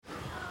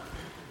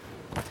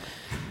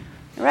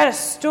I read a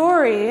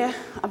story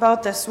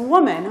about this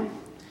woman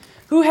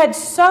who had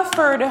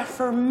suffered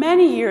for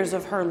many years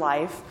of her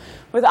life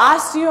with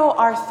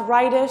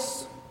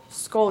osteoarthritis,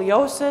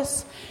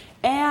 scoliosis,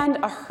 and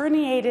a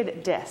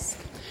herniated disc,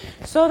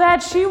 so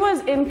that she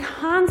was in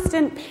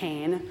constant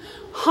pain,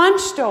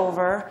 hunched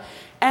over,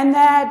 and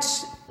that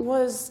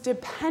was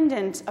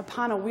dependent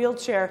upon a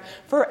wheelchair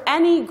for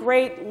any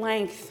great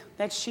length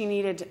that she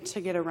needed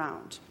to get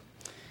around.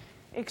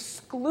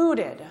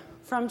 Excluded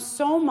from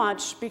so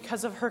much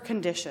because of her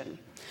condition.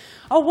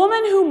 A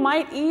woman who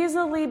might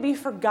easily be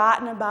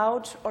forgotten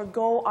about or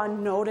go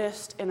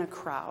unnoticed in a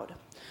crowd.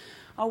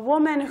 A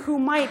woman who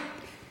might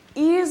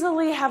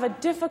easily have a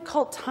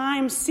difficult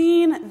time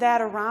seeing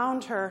that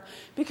around her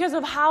because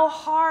of how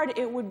hard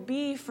it would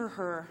be for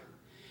her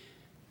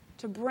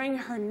to bring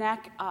her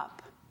neck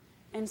up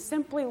and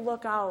simply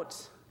look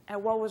out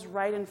at what was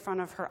right in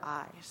front of her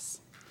eyes.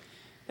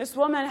 This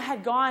woman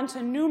had gone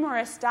to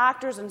numerous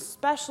doctors and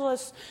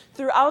specialists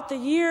throughout the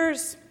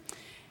years,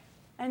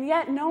 and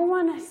yet no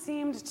one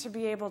seemed to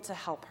be able to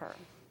help her,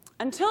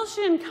 until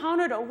she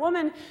encountered a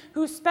woman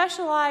who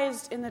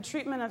specialized in the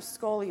treatment of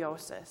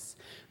scoliosis,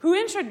 who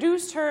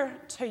introduced her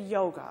to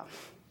yoga.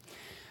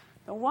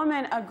 The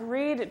woman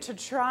agreed to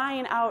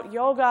trying out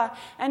yoga,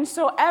 and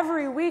so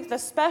every week the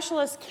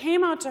specialist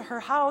came out to her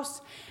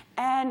house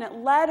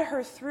and led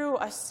her through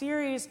a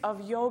series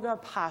of yoga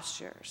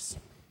postures.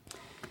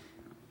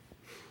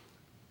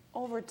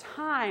 Over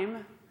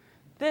time,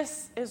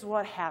 this is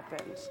what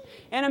happened.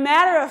 In a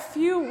matter of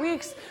few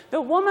weeks,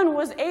 the woman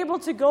was able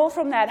to go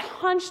from that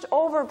hunched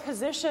over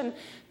position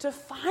to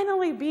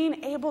finally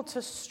being able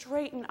to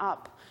straighten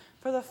up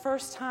for the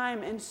first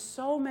time in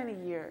so many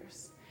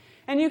years.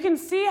 And you can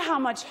see how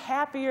much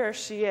happier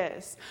she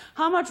is,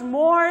 how much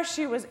more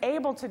she was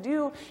able to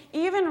do,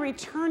 even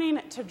returning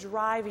to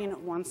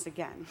driving once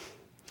again.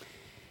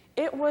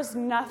 It was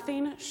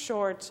nothing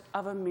short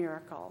of a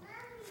miracle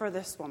for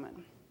this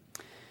woman.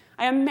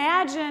 I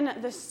imagine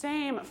the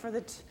same for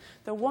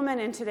the woman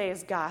in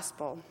today's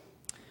gospel.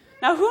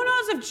 Now, who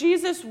knows if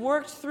Jesus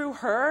worked through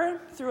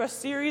her through a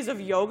series of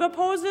yoga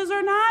poses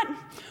or not,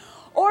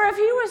 or if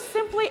he was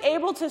simply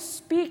able to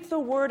speak the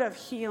word of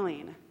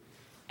healing,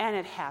 and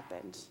it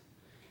happened.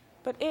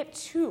 But it,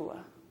 too,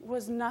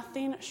 was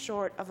nothing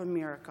short of a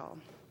miracle.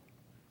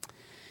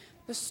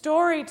 The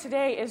story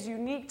today is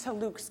unique to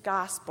Luke's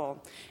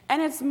gospel, and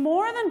it's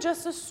more than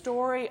just a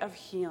story of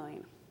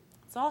healing.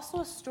 It's also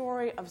a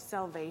story of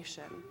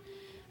salvation.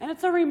 And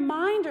it's a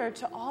reminder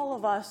to all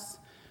of us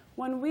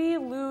when we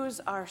lose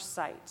our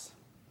sight,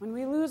 when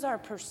we lose our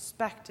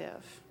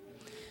perspective.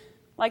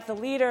 Like the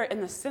leader in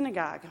the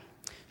synagogue,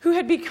 who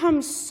had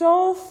become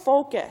so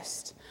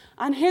focused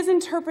on his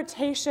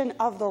interpretation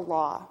of the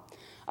law,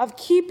 of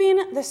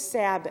keeping the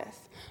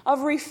Sabbath,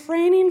 of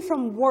refraining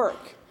from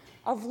work,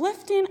 of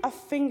lifting a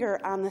finger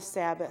on the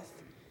Sabbath,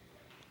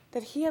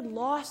 that he had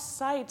lost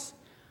sight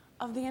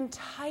of the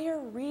entire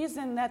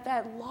reason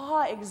that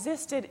law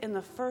existed in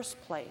the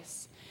first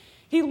place.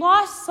 He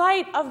lost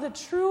sight of the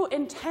true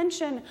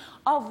intention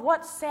of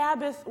what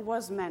Sabbath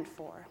was meant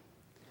for.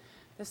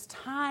 This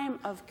time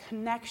of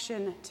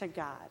connection to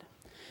God.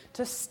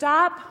 To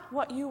stop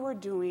what you were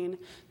doing,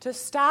 to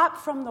stop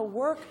from the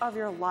work of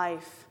your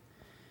life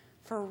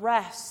for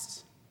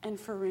rest and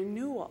for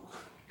renewal.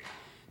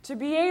 To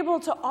be able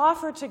to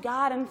offer to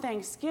God in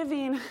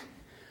thanksgiving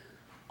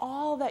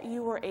all that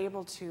you were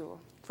able to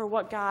for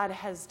what God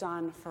has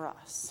done for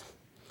us.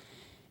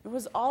 It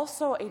was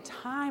also a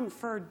time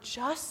for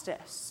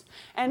justice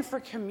and for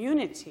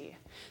community,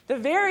 the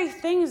very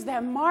things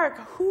that mark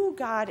who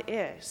God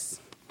is.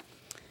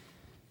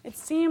 It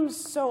seems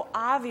so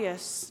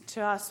obvious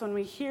to us when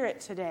we hear it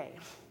today.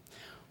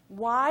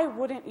 Why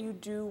wouldn't you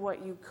do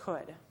what you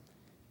could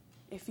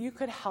if you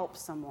could help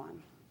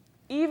someone,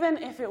 even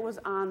if it was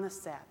on the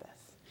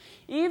Sabbath,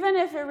 even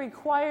if it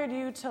required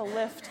you to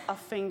lift a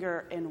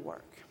finger in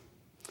work?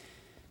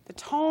 The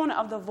tone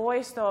of the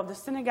voice, though, of the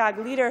synagogue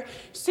leader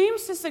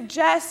seems to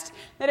suggest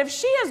that if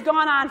she has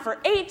gone on for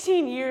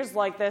 18 years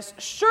like this,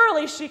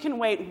 surely she can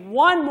wait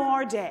one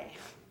more day.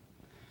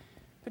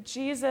 But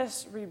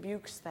Jesus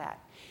rebukes that.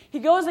 He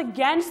goes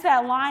against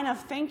that line of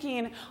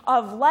thinking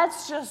of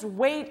let's just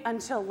wait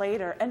until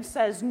later and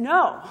says,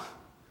 no,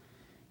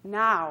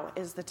 now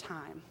is the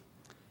time.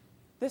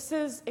 This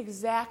is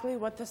exactly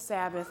what the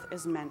Sabbath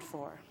is meant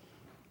for.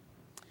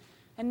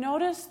 And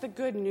notice the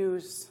good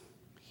news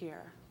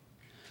here,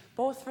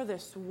 both for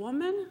this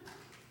woman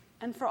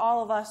and for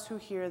all of us who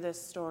hear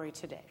this story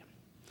today.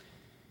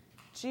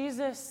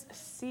 Jesus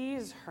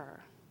sees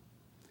her.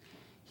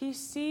 He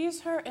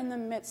sees her in the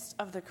midst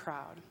of the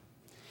crowd.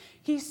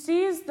 He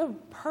sees the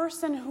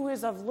person who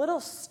is of little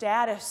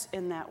status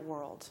in that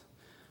world.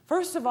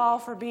 First of all,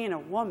 for being a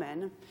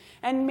woman,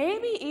 and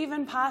maybe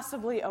even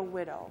possibly a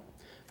widow.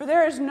 For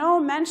there is no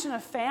mention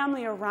of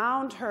family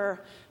around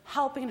her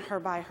helping her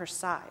by her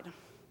side.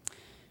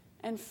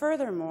 And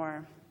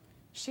furthermore,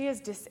 she is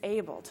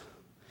disabled.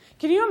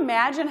 Can you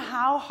imagine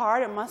how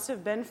hard it must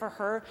have been for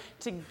her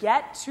to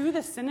get to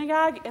the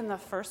synagogue in the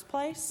first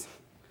place?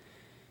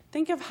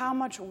 think of how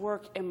much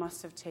work it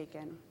must have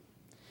taken.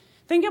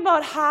 Think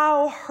about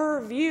how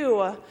her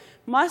view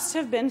must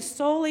have been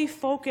solely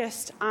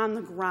focused on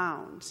the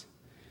ground,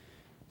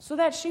 so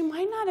that she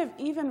might not have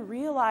even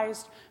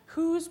realized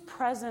whose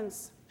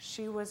presence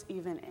she was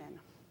even in.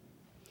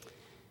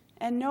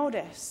 And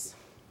notice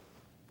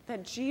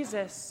that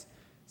Jesus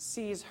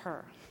sees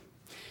her.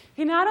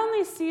 He not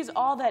only sees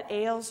all that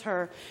ails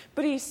her,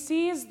 but he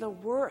sees the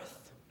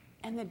worth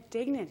and the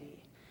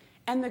dignity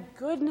and the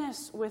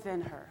goodness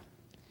within her.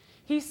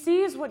 He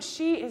sees what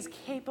she is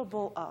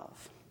capable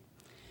of.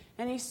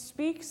 And he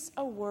speaks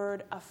a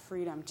word of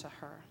freedom to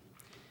her.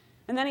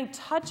 And then he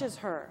touches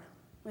her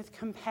with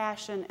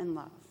compassion and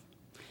love.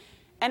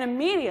 And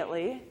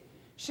immediately,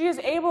 she is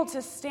able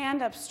to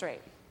stand up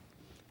straight.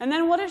 And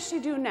then what does she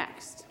do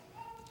next?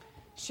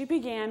 She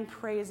began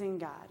praising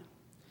God.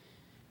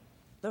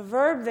 The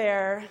verb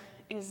there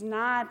is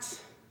not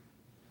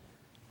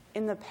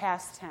in the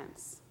past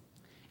tense.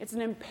 It's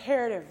an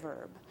imperative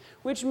verb,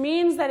 which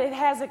means that it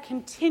has a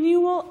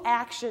continual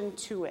action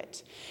to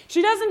it.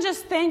 She doesn't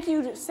just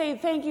say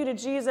thank you to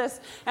Jesus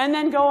and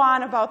then go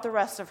on about the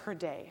rest of her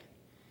day.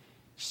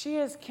 She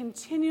is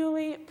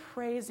continually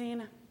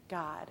praising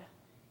God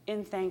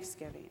in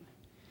thanksgiving.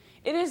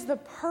 It is the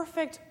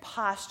perfect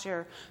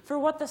posture for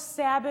what the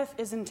Sabbath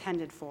is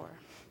intended for.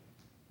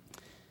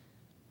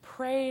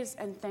 Praise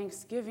and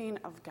thanksgiving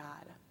of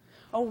God.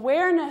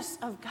 Awareness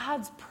of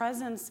God's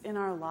presence in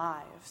our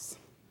lives.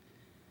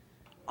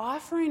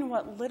 Offering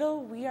what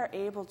little we are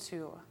able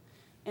to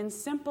in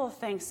simple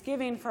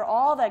thanksgiving for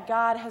all that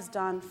God has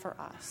done for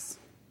us.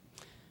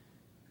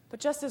 But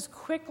just as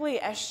quickly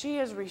as she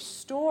is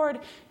restored,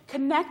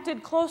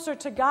 connected closer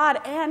to God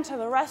and to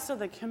the rest of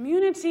the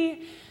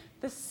community,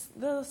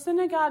 the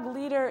synagogue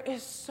leader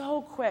is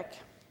so quick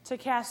to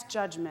cast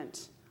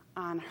judgment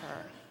on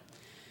her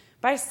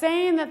by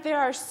saying that there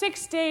are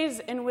 6 days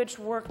in which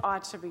work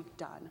ought to be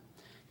done.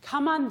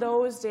 Come on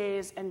those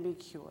days and be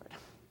cured.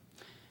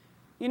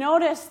 You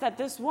notice that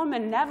this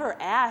woman never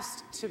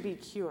asked to be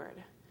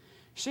cured.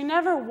 She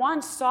never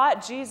once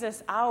sought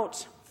Jesus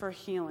out for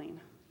healing,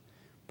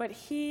 but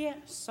he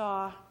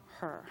saw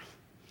her.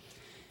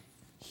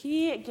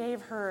 He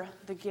gave her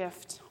the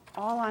gift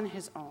all on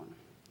his own.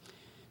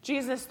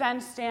 Jesus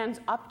then stands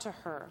up to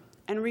her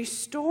and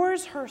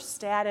restores her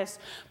status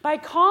by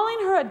calling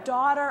her a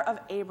daughter of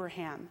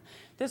Abraham,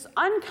 this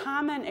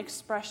uncommon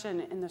expression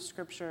in the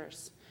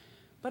scriptures,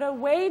 but a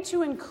way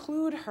to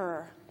include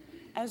her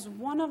as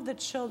one of the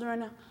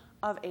children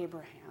of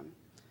Abraham,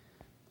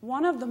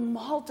 one of the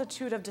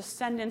multitude of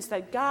descendants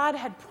that God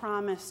had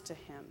promised to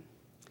him.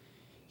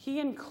 He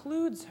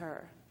includes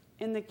her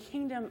in the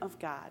kingdom of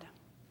God.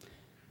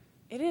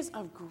 It is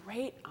of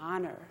great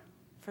honor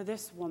for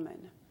this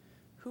woman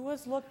who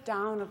was looked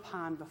down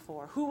upon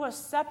before, who was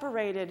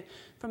separated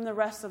from the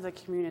rest of the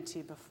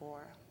community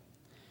before.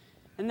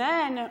 And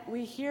then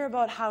we hear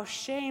about how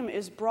shame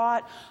is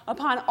brought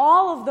upon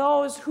all of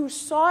those who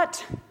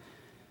sought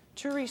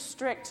to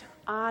restrict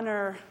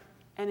honor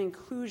and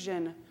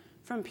inclusion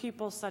from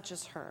people such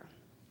as her.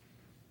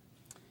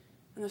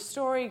 And the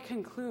story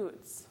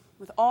concludes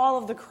with all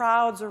of the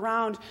crowds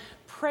around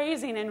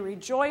praising and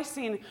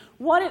rejoicing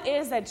what it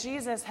is that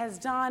Jesus has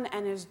done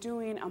and is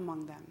doing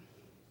among them.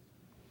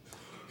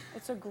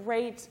 It's a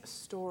great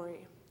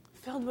story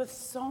filled with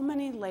so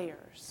many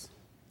layers.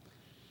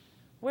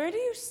 Where do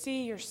you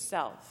see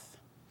yourself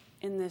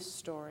in this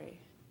story?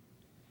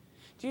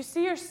 Do you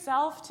see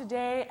yourself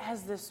today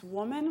as this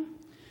woman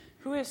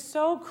who is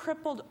so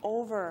crippled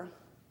over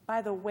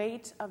by the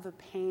weight of the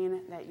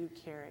pain that you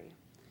carry?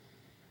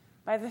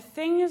 By the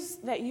things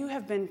that you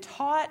have been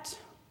taught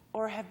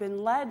or have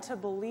been led to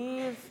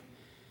believe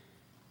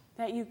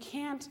that you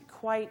can't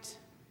quite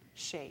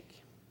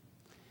shake?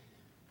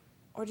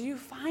 Or do you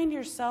find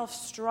yourself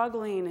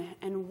struggling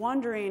and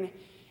wondering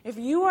if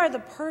you are the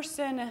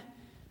person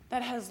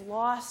that has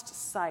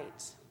lost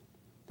sight,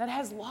 that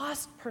has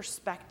lost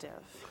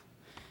perspective,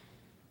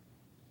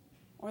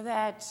 or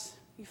that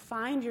you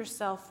find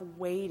yourself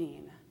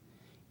waiting,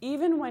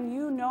 even when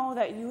you know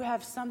that you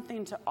have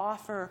something to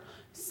offer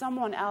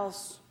someone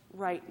else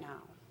right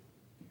now?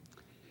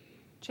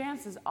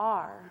 Chances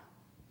are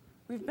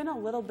we've been a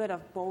little bit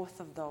of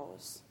both of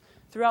those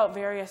throughout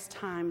various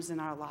times in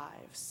our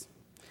lives.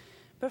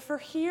 But for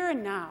here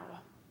and now,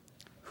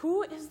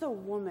 who is the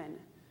woman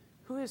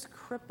who is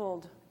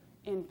crippled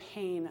in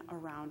pain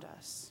around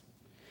us?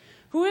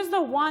 Who is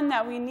the one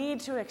that we need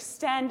to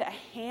extend a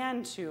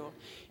hand to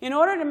in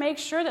order to make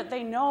sure that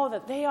they know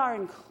that they are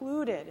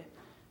included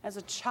as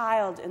a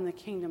child in the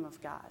kingdom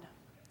of God?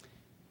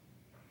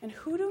 And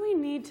who do we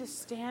need to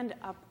stand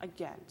up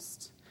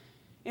against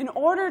in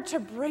order to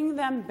bring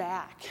them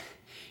back,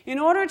 in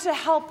order to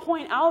help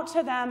point out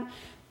to them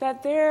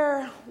that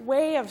their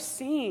way of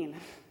seeing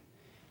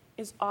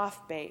is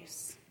off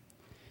base,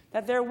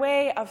 that their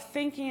way of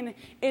thinking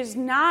is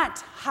not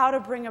how to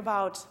bring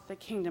about the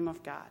kingdom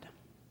of God?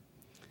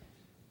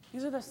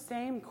 These are the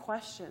same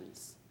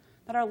questions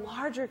that our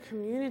larger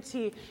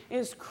community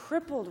is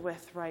crippled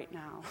with right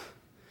now.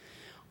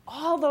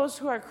 all those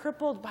who are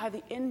crippled by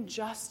the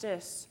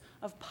injustice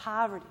of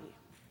poverty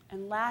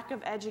and lack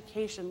of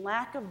education,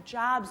 lack of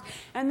jobs,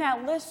 and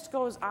that list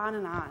goes on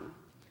and on.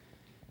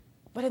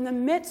 But in the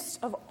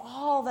midst of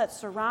all that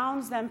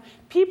surrounds them,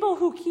 people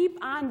who keep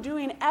on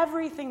doing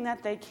everything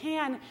that they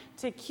can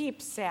to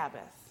keep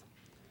Sabbath,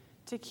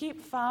 to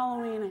keep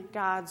following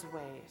God's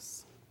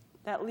ways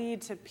that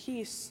lead to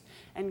peace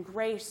and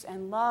grace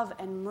and love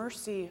and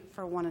mercy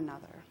for one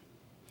another,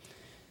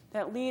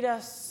 that lead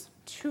us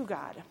to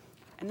God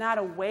and not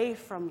away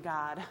from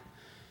God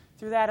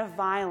through that of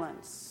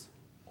violence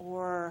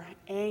or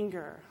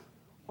anger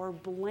or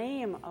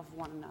blame of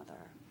one another.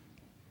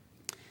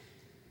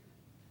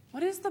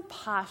 What is the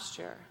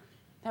posture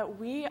that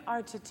we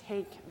are to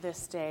take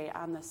this day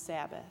on the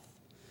Sabbath?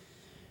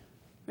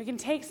 We can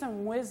take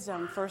some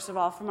wisdom, first of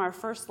all, from our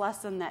first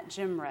lesson that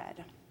Jim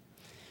read.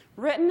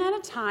 Written at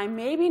a time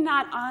maybe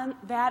not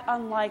that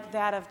unlike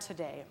that of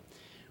today,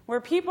 where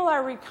people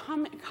are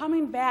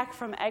coming back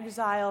from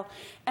exile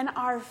and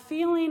are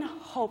feeling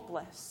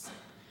hopeless,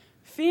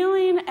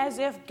 feeling as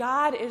if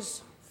God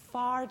is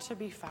far to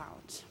be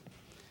found.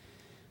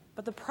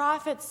 But the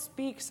prophet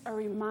speaks a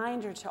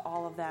reminder to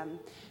all of them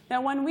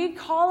that when we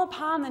call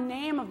upon the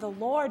name of the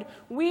Lord,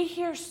 we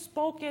hear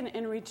spoken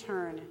in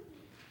return,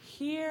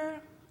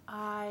 "Here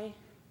I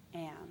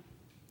am."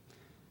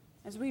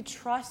 As we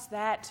trust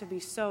that to be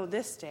so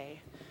this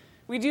day,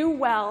 we do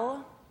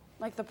well,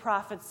 like the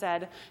prophet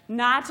said,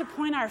 not to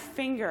point our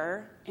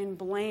finger in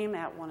blame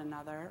at one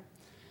another,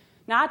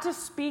 not to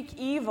speak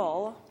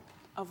evil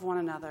of one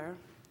another,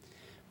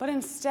 but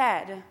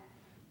instead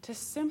to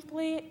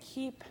simply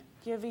keep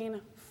giving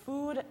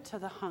food to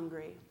the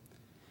hungry,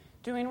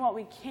 doing what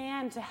we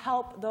can to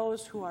help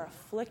those who are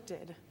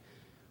afflicted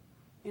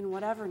in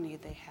whatever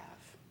need they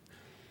have.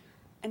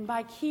 And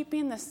by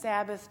keeping the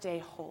Sabbath day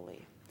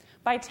holy,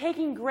 by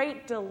taking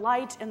great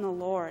delight in the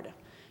Lord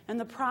and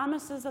the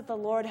promises that the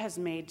Lord has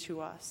made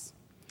to us.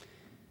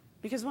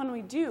 Because when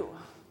we do,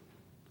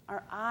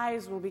 our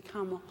eyes will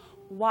become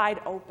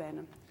wide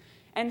open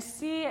and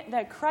see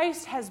that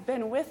Christ has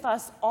been with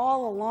us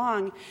all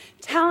along,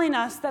 telling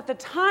us that the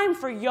time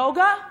for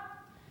yoga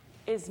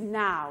is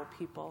now,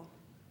 people.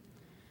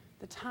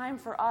 The time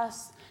for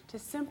us to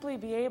simply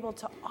be able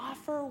to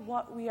offer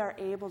what we are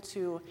able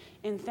to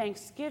in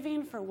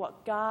thanksgiving for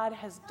what God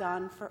has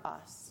done for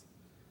us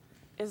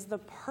is the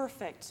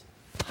perfect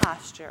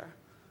posture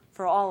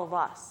for all of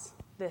us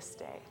this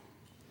day.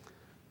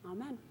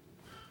 Amen.